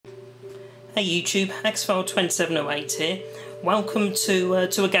Hey YouTube, Xfile2708 here. Welcome to a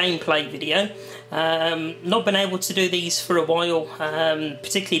gameplay video. Not been able to do these for a while,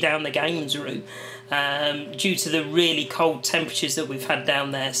 particularly down the games room, due to the really cold temperatures that we've had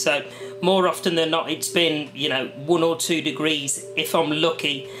down there. So more often than not, it's been 1 or 2 degrees if I'm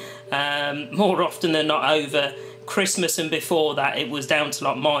lucky. More often than not over Christmas and before that, it was down to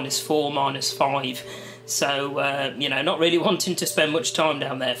like -4, -5. So, not really wanting to spend much time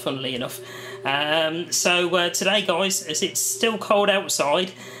down there, funnily enough. So today, guys, as it's still cold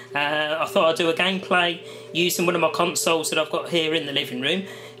outside, I thought I'd do a gameplay using one of my consoles that I've got here in the living room.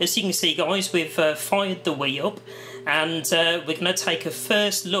 As you can see, guys, we've fired the Wii up, and we're going to take a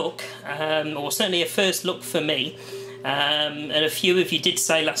first look, or certainly a first look for me. And a few of you did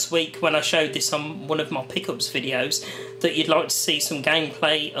say last week when I showed this on one of my pickups videos that you'd like to see some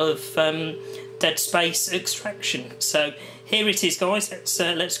gameplay of Dead Space Extraction. So here it is, guys.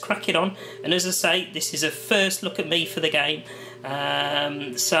 Let's crack it on. And as I say, this is a first look at me for the game.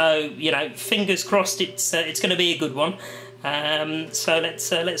 So fingers crossed it's going to be a good one. So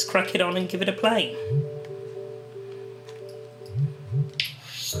let's crack it on and give it a play.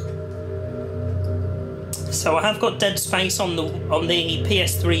 So I have got Dead Space on the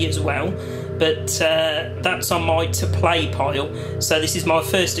PS3 as well, but that's on my to play pile. So this is my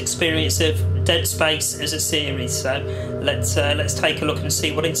first experience of Dead Space as a series. So let's take a look and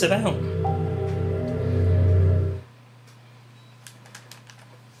see what it's about.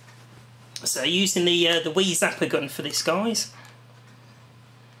 So using the Wii Zapper gun for this, guys.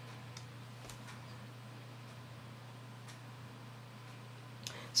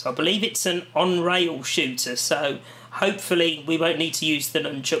 So I believe it's an on-rail shooter, so hopefully we won't need to use the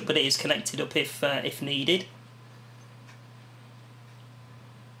nunchuck, but it is connected up if needed.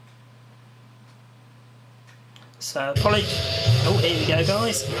 So oh, here we go,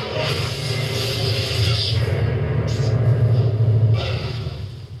 guys.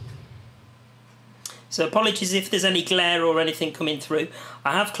 So apologies if there's any glare or anything coming through.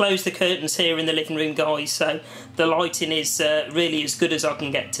 I have closed the curtains here in the living room, guys, so the lighting is really as good as I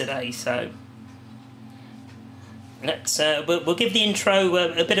can get today. So we'll give the intro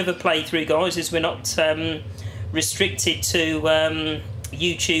a bit of a playthrough, guys, as we're not restricted to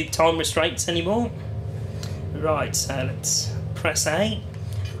YouTube time restraints anymore. Right, so let's press A.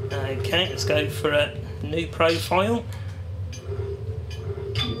 Okay, let's go for a new profile.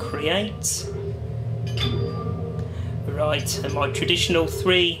 Create. Right, and my traditional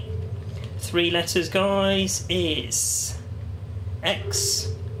three letters, guys, is X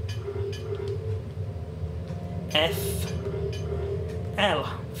F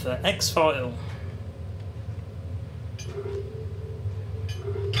L for X-File.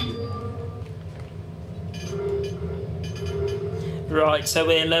 Right, so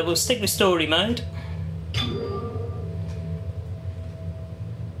we'll stick with story mode.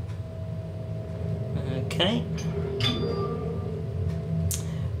 Okay.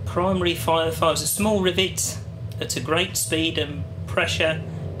 Primary fire fires a small rivet at a great speed and pressure,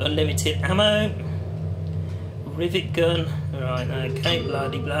 unlimited ammo. Rivet gun, right, okay, blah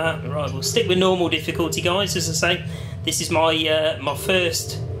de blah. Right, we'll stick with normal difficulty, guys. As I say, this is my my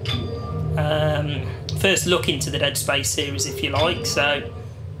first look into the Dead Space series, if you like. So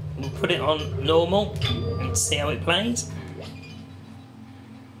we'll put it on normal and see how it plays.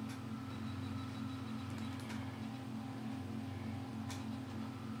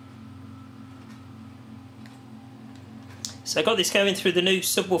 So I got this going through the new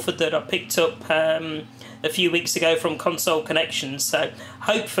subwoofer that I picked up a few weeks ago from Console Connections. So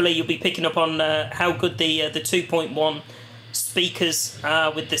hopefully you'll be picking up on how good the 2.1 speakers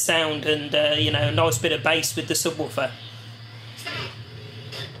are with the sound, and a nice bit of bass with the subwoofer.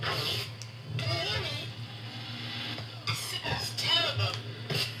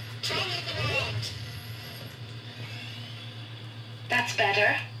 That's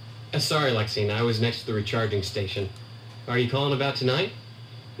better. Sorry, Lexine, I was next to the recharging station. Are you calling about tonight?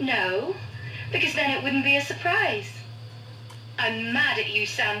 No, because then it wouldn't be a surprise. I'm mad at you,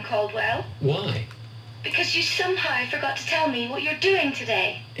 Sam Caldwell. Why? Because you somehow forgot to tell me what you're doing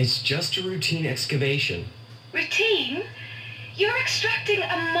today. It's just a routine excavation. Routine? You're extracting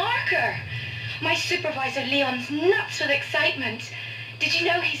a marker. My supervisor Leon's nuts with excitement. Did you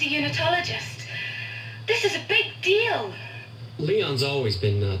know he's a unitologist? This is a big deal. Leon's always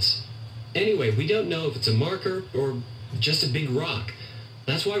been nuts. Anyway, we don't know if it's a marker or just a big rock.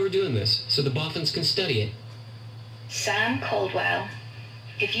 That's why we're doing this, so the boffins can study it. Sam Caldwell,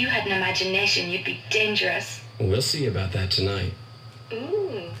 if you had an imagination, you'd be dangerous. We'll see about that tonight.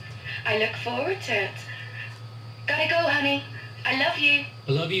 Ooh, I look forward to it. Gotta go, honey. I love you.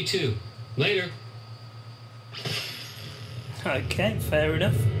 I love you too. Later. Okay, fair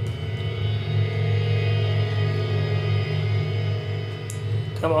enough.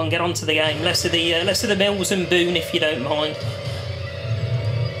 Come on, get on to the game. Less of the bells and boon, if you don't mind.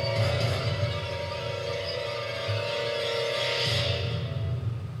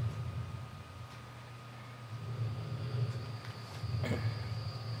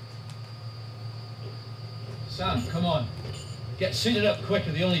 Sam, come on. Get suited up quick,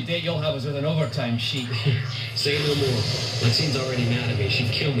 or the only date you'll have is with an overtime sheet. Say no more. Maxine's already mad at me.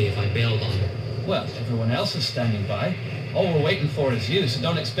 She'd kill me if I bailed on her. Well, everyone else is standing by. All we're waiting for is you, so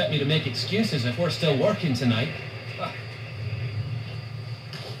don't expect me to make excuses if we're still working tonight. Ah.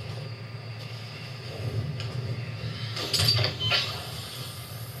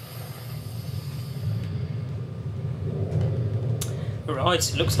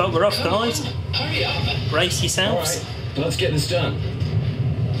 Right, looks like we're off, guys. Hurry up. Brace yourselves. All right, let's get this done.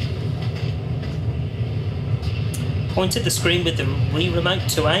 Point at the screen with the Wii remote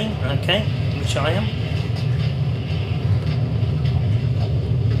to aim. Okay, which I am.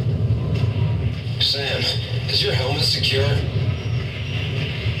 Sam, is your helmet secure?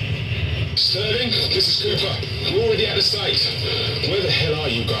 Sterling, this is Cooper. We're already at the site. Where the hell are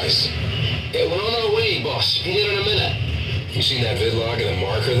you guys? Yeah, we're on our way, boss. Be there in a minute. You seen that vidlog of the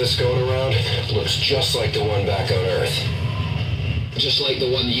marker that's going around? Looks just like the one back on Earth. Just like the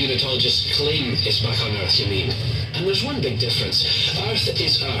one the unitologists claim is back on Earth, you mean? And there's one big difference. Earth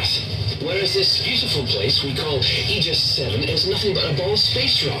is Earth. Whereas this beautiful place we call Aegis 7 is nothing but a ball of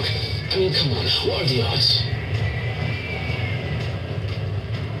space rock. I mean, come on, what are the odds?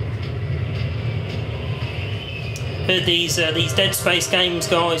 Heard these Dead Space games,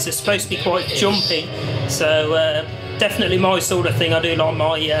 guys, are supposed to be quite jumpy, so definitely my sort of thing. I do like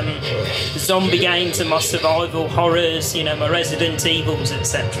my zombie games and my survival horrors, you know, my Resident Evils,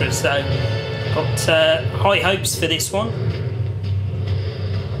 etc. So got high hopes for this one.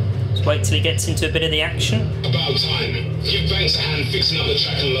 Let's wait till he gets into a bit of the action. About time. Give Banks a hand fixing up the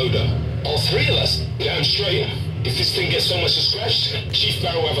track and loader. All three of us? Damn straight. If this thing gets so much as scratched, Chief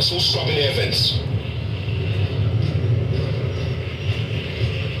Barrow will have us all scrubbing air vents.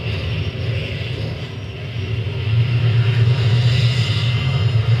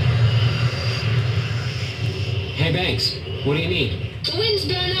 Hey, Banks, what do you need? The wind's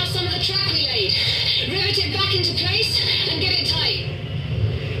blown out some of the track we laid. Rivet it back into place and get it tight.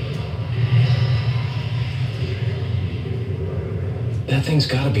 That thing's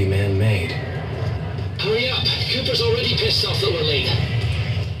gotta be man-made. Hurry up. Cooper's already pissed off that we're late.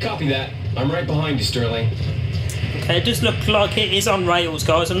 Copy that. I'm right behind you, Sterling. Okay, it does look like it is on rails,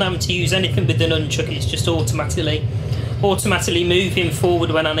 guys. I'm not having to use anything with the nunchuck. It's just automatically moving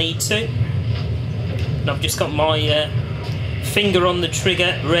forward when I need to. And I've just got my finger on the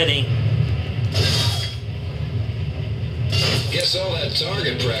trigger ready. Guess all that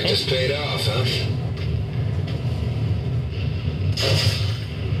target practice paid off, huh?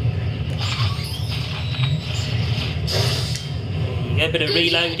 There you go, a bit of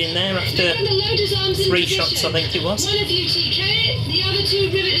reloading there after 3 shots, I think it was. One of you TK it, the other two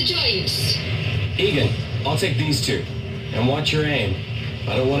rivet the joints. Egan, I'll take these two. And watch your aim.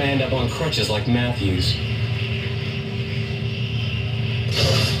 I don't want to end up on crutches like Matthews.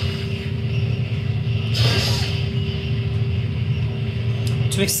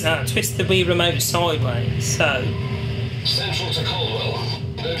 Twist the Wii remote sideways, so... Central to Caldwell.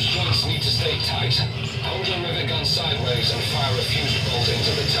 Those joints need to stay tight. Hold your rivet gun sideways and fire a fuse bolt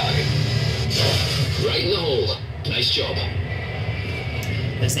into the target. Right in the hole. Nice job.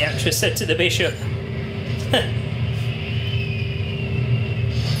 As the actress said to the bishop.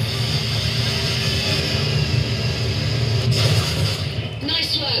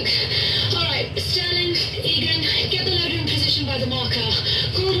 Nice work. Alright, Sterling, Egan, get the loader in position by the marker.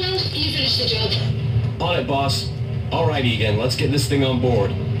 Caldwell, you finish the job. On it, boss. All right, Egan, let's get this thing on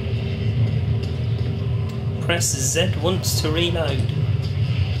board. Press Z once to reload.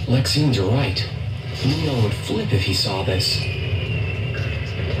 Lexine's right. Neil would flip if he saw this.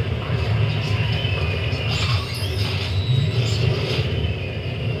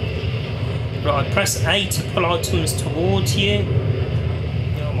 Right, press A to pull items towards you.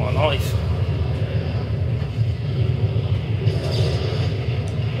 Oh my life.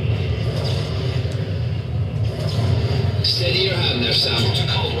 Steady your hand there, Sam. To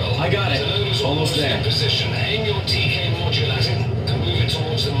Caldwell. I got it. Almost there. Position. Aim your TK module at it and move it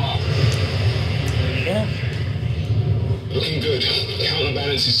towards the mark. Yeah. Looking good.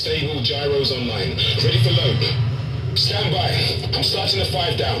 Counterbalance is stable, gyros online. Ready for load. Stand by. I'm starting a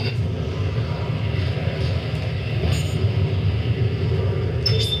 5 down.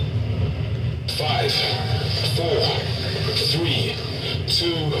 3,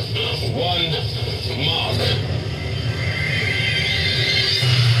 2, 1, mark.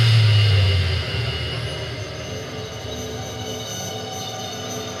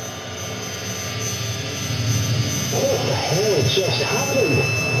 What the hell just happened?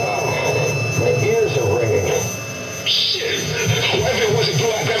 Oh, my ears are ringing. Shit! Whatever it was, it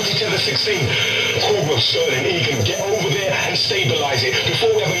blew out gravity tether 16. Corporal Sterling, Egan, get over there and stabilize it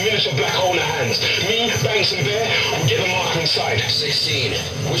before we have a miniature black hole in our hands. Me, Banks and Bear will get the marker inside. 16.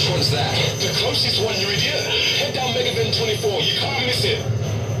 Which one's that? The closest one, you idiot. Head down Megavent 24. You can't miss it.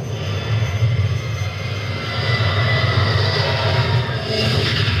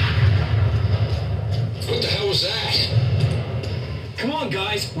 What the hell was that? Come on,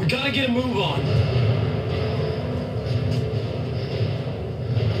 guys. We gotta get a move on.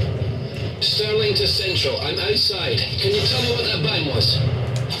 Sterling to Central. I'm outside. Can you tell me what that bang was?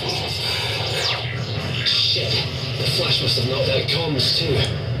 Shit. The flash must have knocked out comms too.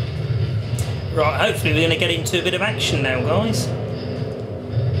 Right, hopefully we're going to get into a bit of action now, guys.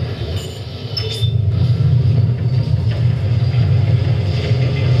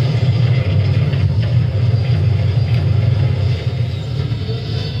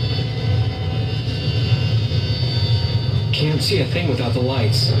 Can't see a thing without the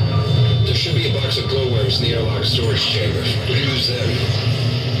lights. There should be a box of glowworms in the airlock storage chamber. Use them.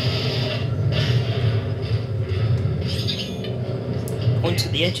 Point to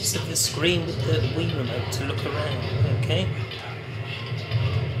the edges of the screen with the Wii remote to look around, okay?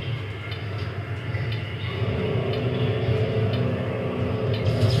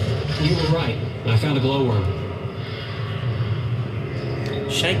 You were right. I found a glowworm.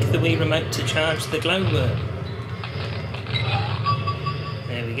 Shake the Wii remote to charge the glowworm.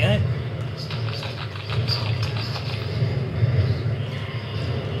 There we go.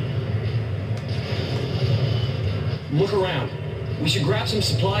 Look around. We should grab some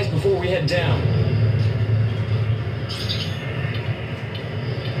supplies before we head down.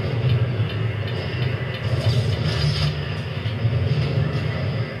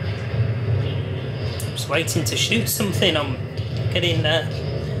 Just waiting to shoot something. I'm getting my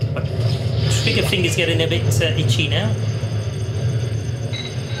trigger finger's getting a bit itchy now.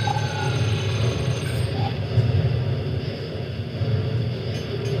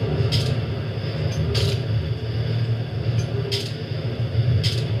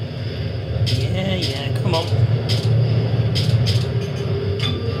 Yeah, come on.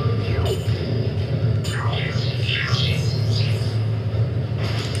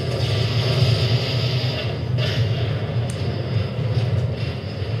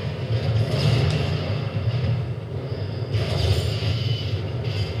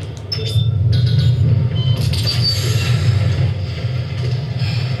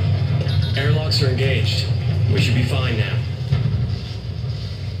 Airlocks are engaged. We should be fine now.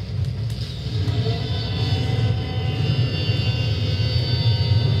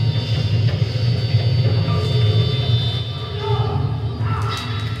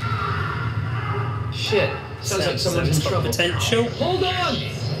 Shit. Sounds like someone's in trouble. Potential. Hold on!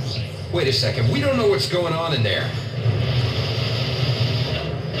 Wait a second, we don't know what's going on in there.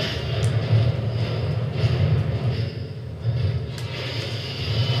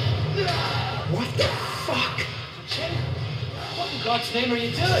 What the fuck? What in God's name are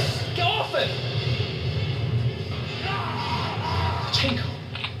you doing? Get off it! Chinko,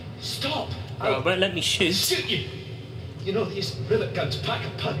 stop! Oh, it won't let me shoot. Shoot you! You know these rivet guns pack a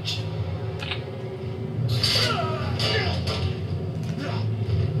punch.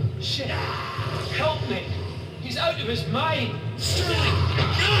 Shit! Help me! He's out of his mind! Sterling!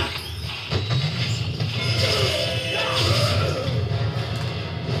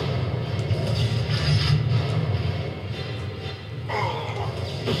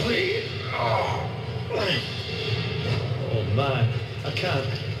 Oh man, I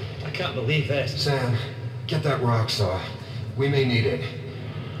can't believe this. Sam, get that rock saw. We may need it.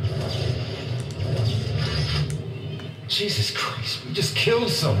 Jesus Christ, we just killed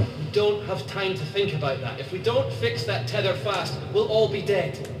someone. We don't have time to think about that. If we don't fix that tether fast, we'll all be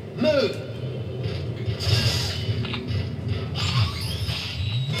dead. Move!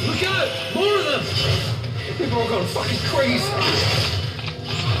 Look out! More of them! People are going fucking crazy.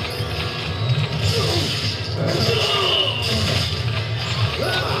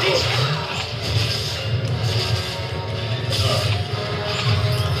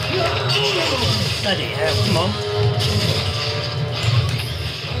 Bloody hell, come on.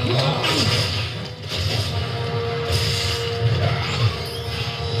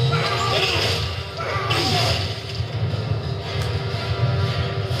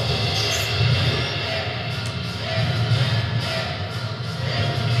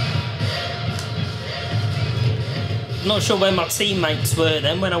 not sure where my teammates were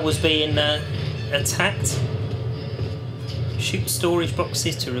then when I was being attacked. Shoot storage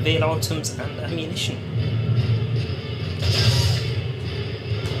boxes to reveal items and ammunition.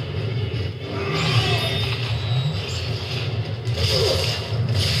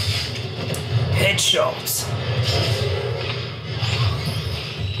 Headshots.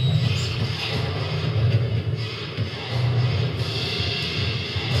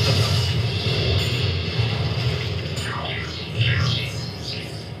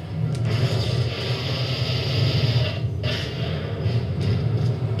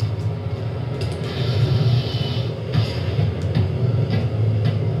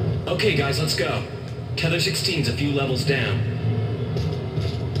 Okay, guys, let's go. Tether 16's a few levels down.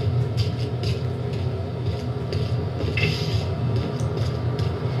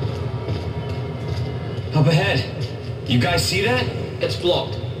 Up ahead. You guys see that? It's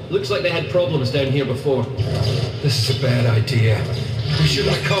blocked. Looks like they had problems down here before. This is a bad idea. We should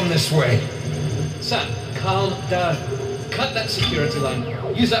not come this way. Sam, calm down. Cut that security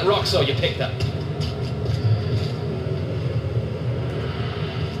line. Use that rock saw you picked up.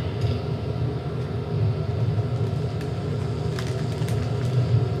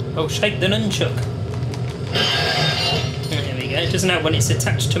 Oh, shake the nunchuck. There we go. It doesn't know when it's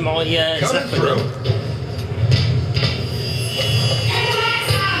attached to my Coming through.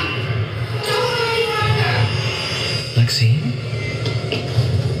 Lexi?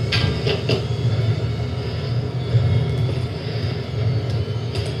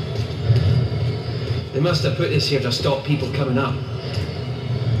 They must have put this here to stop people coming up.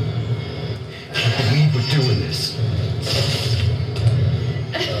 I can't believe we're doing this.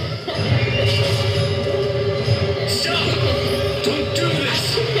 Stop! Don't do this!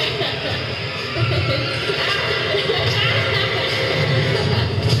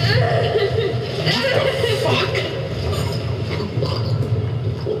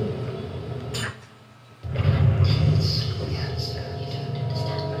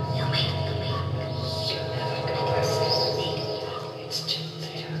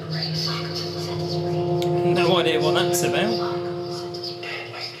 No idea what that's about.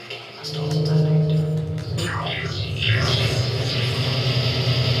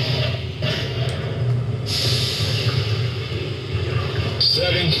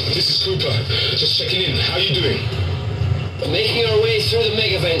 Sterling, this is Cooper. Just checking in. How you doing? Making our way through the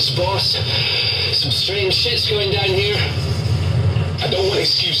mega vents, boss. Some strange shit's going down here. I don't want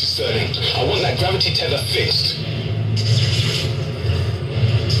excuses, Sterling. I want that gravity tether fixed.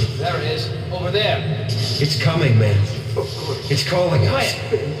 There it is. Over there. It's coming, man. It's calling us.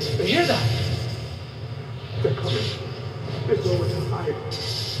 Quiet. You hear that? They're coming. There's nowhere to hide.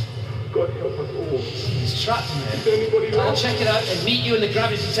 God help us all. It's trapped in Is there. anybody I'll lost? check it out and meet you in the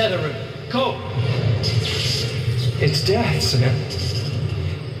gravity tether room. Go. It's death, Sam.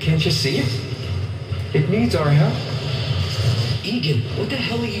 Can't you see it? It needs our help. Egan, what the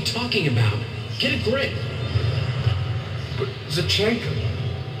hell are you talking about? Get a grip. But Zachenko,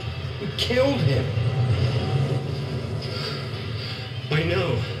 we killed him. I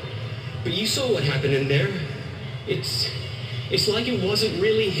know. But you saw what happened in there. It's like it wasn't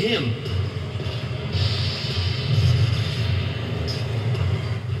really him.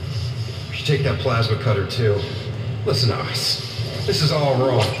 We should take that plasma cutter too. Listen to us. This is all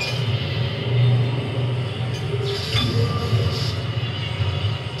wrong.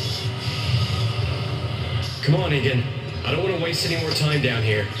 Come on, Egan. I don't want to waste any more time down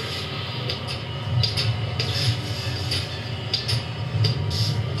here.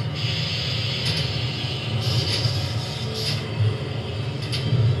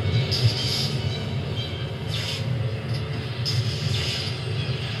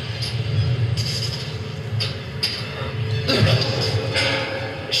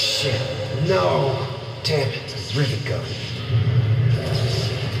 Shit. No. Damn it. Rivet gun.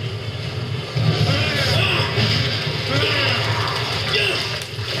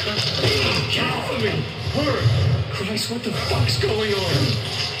 Get off of me! Christ, what the fuck's going on?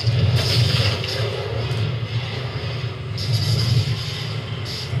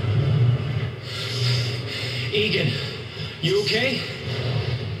 Egan, you okay?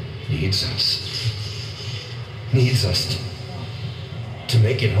 Needs us. Needs us to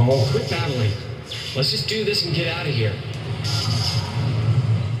make it whole. Quit battling. Let's just do this and get out of here.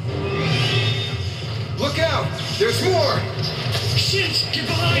 Look out! There's more! Shit! Get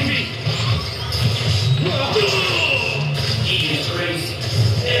behind me! Egan's crazy.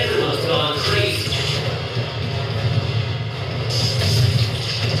 Everyone's gone crazy.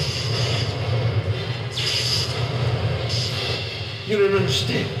 You don't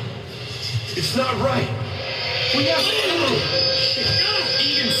understand. It's not right. We have to...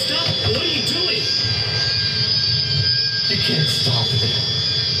 Egan, stop! What are you doing? You can't stop it.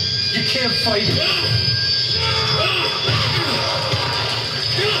 You can't fight it.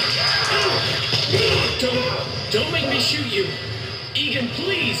 Don't make me shoot you. Egan,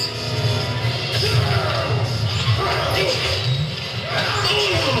 please.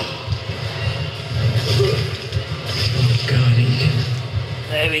 Oh God, Egan.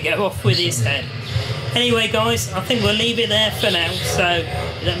 There we go, off with his head. Anyway guys, I think we'll leave it there for now, so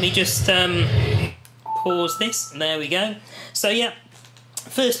let me just pause this, and there we go. So yeah,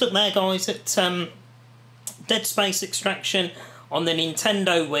 first look there guys at Dead Space Extraction on the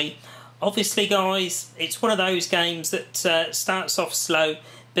Nintendo Wii. Obviously guys, it's one of those games that starts off slow,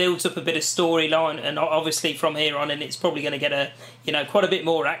 builds up a bit of storyline, and obviously from here on in it's probably going to get a, you know, quite a bit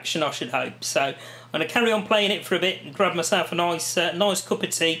more action, I should hope. So I'm going to carry on playing it for a bit and grab myself a nice cup of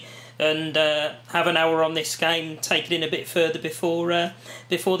tea and have an hour on this game, take it in a bit further before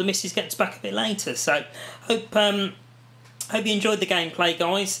the missus gets back a bit later. So hope you enjoyed the gameplay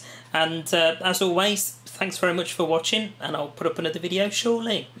guys, and as always, thanks very much for watching, and I'll put up another video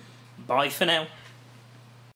shortly. Bye for now.